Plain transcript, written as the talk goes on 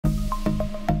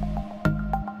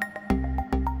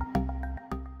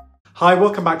Hi,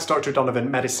 welcome back to Dr. Donovan,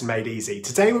 Medicine Made Easy.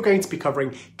 Today we're going to be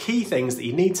covering key things that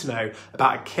you need to know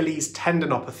about Achilles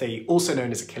tendinopathy, also known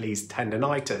as Achilles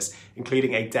tendonitis,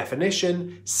 including a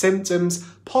definition, symptoms,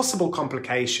 possible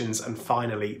complications, and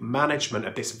finally management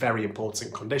of this very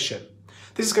important condition.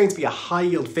 This is going to be a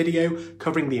high-yield video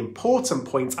covering the important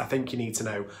points I think you need to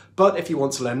know, but if you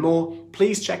want to learn more,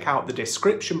 please check out the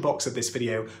description box of this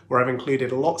video where I've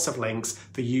included lots of links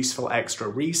for useful extra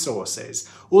resources.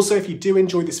 Also, if you do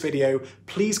enjoy this video,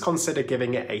 please consider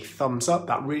giving it a thumbs up.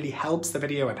 That really helps the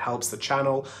video and helps the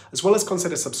channel, as well as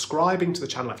consider subscribing to the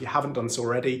channel if you haven't done so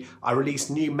already. I release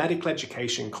new medical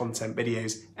education content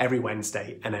videos every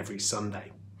Wednesday and every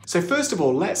Sunday. So first of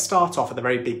all, let's start off at the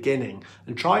very beginning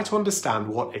and try to understand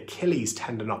what Achilles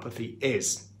tendinopathy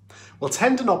is. Well,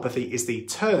 tendinopathy is the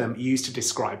term used to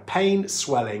describe pain,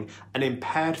 swelling, and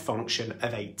impaired function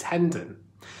of a tendon.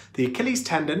 The Achilles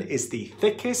tendon is the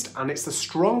thickest and it's the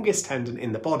strongest tendon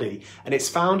in the body, and it's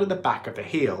found at the back of the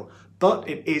heel, but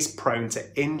it is prone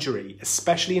to injury,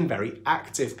 especially in very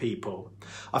active people.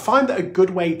 I find that a good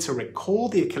way to recall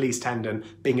the Achilles tendon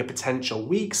being a potential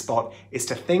weak spot is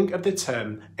to think of the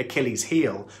term Achilles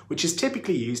heel, which is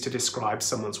typically used to describe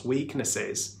someone's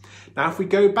weaknesses. Now, if we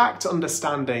go back to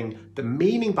understanding the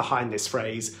meaning behind this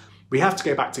phrase, we have to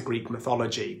go back to Greek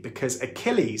mythology, because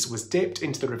Achilles was dipped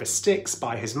into the river Styx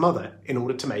by his mother in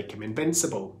order to make him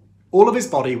invincible. All of his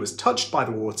body was touched by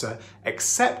the water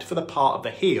except for the part of the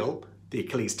heel, the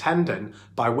Achilles tendon,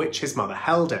 by which his mother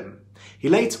held him. He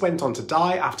later went on to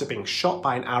die after being shot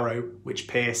by an arrow which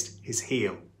pierced his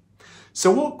heel. So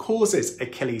what causes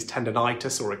Achilles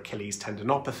tendonitis or Achilles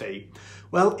tendinopathy?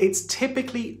 Well, it's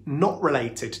typically not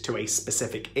related to a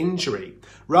specific injury.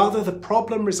 Rather, the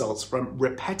problem results from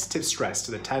repetitive stress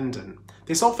to the tendon.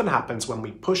 This often happens when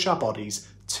we push our bodies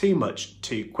too much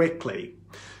too quickly.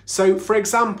 So, for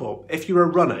example, if you're a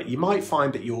runner, you might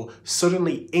find that you're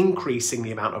suddenly increasing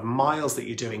the amount of miles that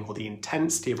you're doing or the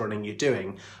intensity of running you're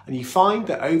doing, and you find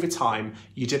that over time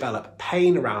you develop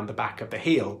pain around the back of the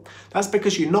heel. That's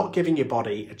because you're not giving your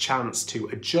body a chance to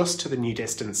adjust to the new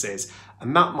distances,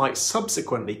 and that might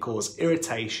subsequently cause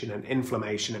irritation and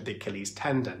inflammation of the Achilles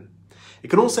tendon. It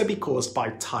can also be caused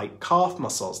by tight calf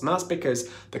muscles, and that's because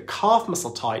the calf muscle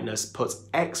tightness puts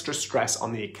extra stress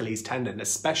on the Achilles tendon,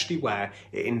 especially where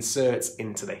it inserts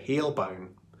into the heel bone.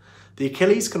 The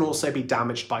Achilles can also be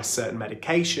damaged by certain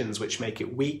medications which make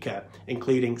it weaker,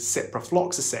 including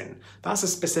ciprofloxacin. That's a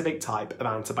specific type of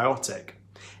antibiotic.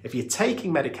 If you're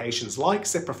taking medications like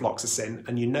ciprofloxacin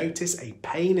and you notice a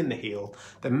pain in the heel,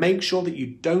 then make sure that you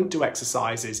don't do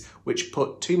exercises which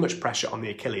put too much pressure on the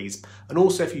Achilles. And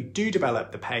also, if you do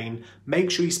develop the pain, make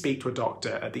sure you speak to a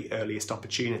doctor at the earliest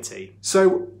opportunity.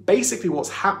 So basically what's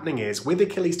happening is, with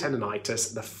Achilles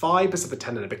tendonitis, the fibers of the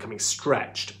tendon are becoming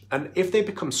stretched. And if they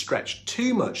become stretched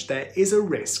too much, there is a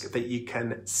risk that you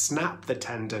can snap the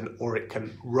tendon or it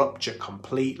can rupture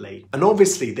completely. And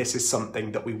obviously this is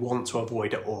something that we want to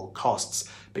avoid at all costs,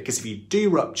 because if you do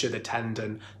rupture the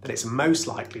tendon, then it's most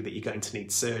likely that you're going to need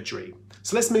surgery.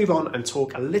 So let's move on and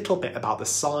talk a little bit about the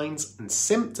signs and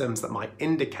symptoms that might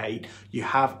indicate you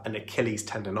have an Achilles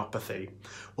tendinopathy.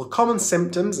 Well, common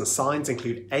symptoms and signs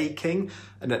include aching,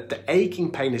 and that the aching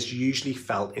pain is usually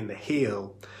felt in the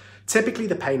heel. Typically,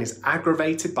 the pain is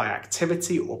aggravated by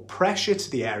activity or pressure to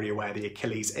the area where the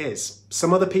Achilles is.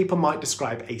 Some other people might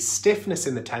describe a stiffness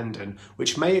in the tendon,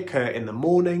 which may occur in the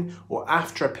morning or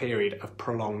after a period of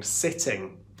prolonged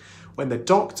sitting. When the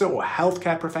doctor or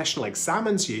healthcare professional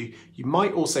examines you, you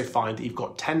might also find that you've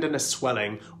got tendinous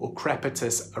swelling or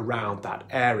crepitus around that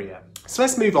area. So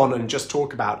let's move on and just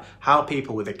talk about how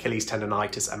people with Achilles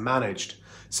tendonitis are managed.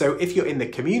 So if you're in the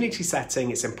community setting,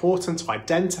 it's important to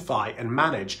identify and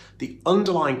manage the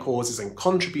underlying causes and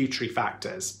contributory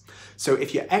factors. So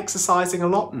if you're exercising a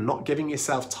lot and not giving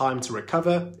yourself time to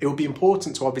recover, it will be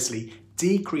important to obviously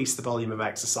decrease the volume of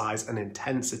exercise and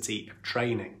intensity of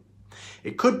training.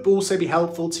 It could also be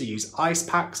helpful to use ice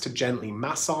packs to gently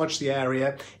massage the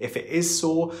area if it is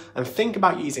sore, and think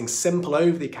about using simple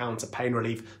over-the-counter pain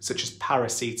relief such as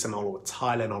paracetamol or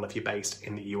Tylenol if you're based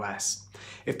in the US.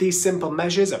 If these simple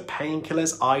measures of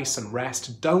painkillers, ice and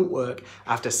rest don't work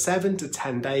after 7 to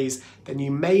 10 days, then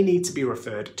you may need to be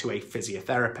referred to a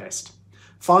physiotherapist.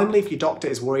 Finally, if your doctor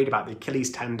is worried about the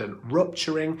Achilles tendon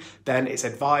rupturing, then it's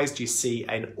advised you see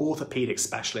an orthopedic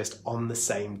specialist on the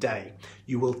same day.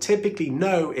 You will typically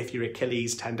know if your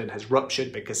Achilles tendon has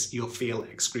ruptured because you'll feel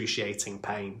excruciating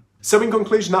pain. So in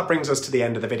conclusion, that brings us to the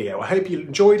end of the video. I hope you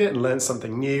enjoyed it and learned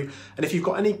something new. And if you've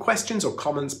got any questions or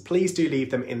comments, please do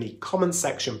leave them in the comments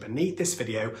section beneath this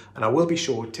video, and I will be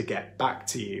sure to get back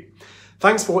to you.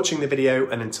 Thanks for watching the video,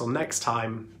 and until next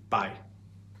time, bye.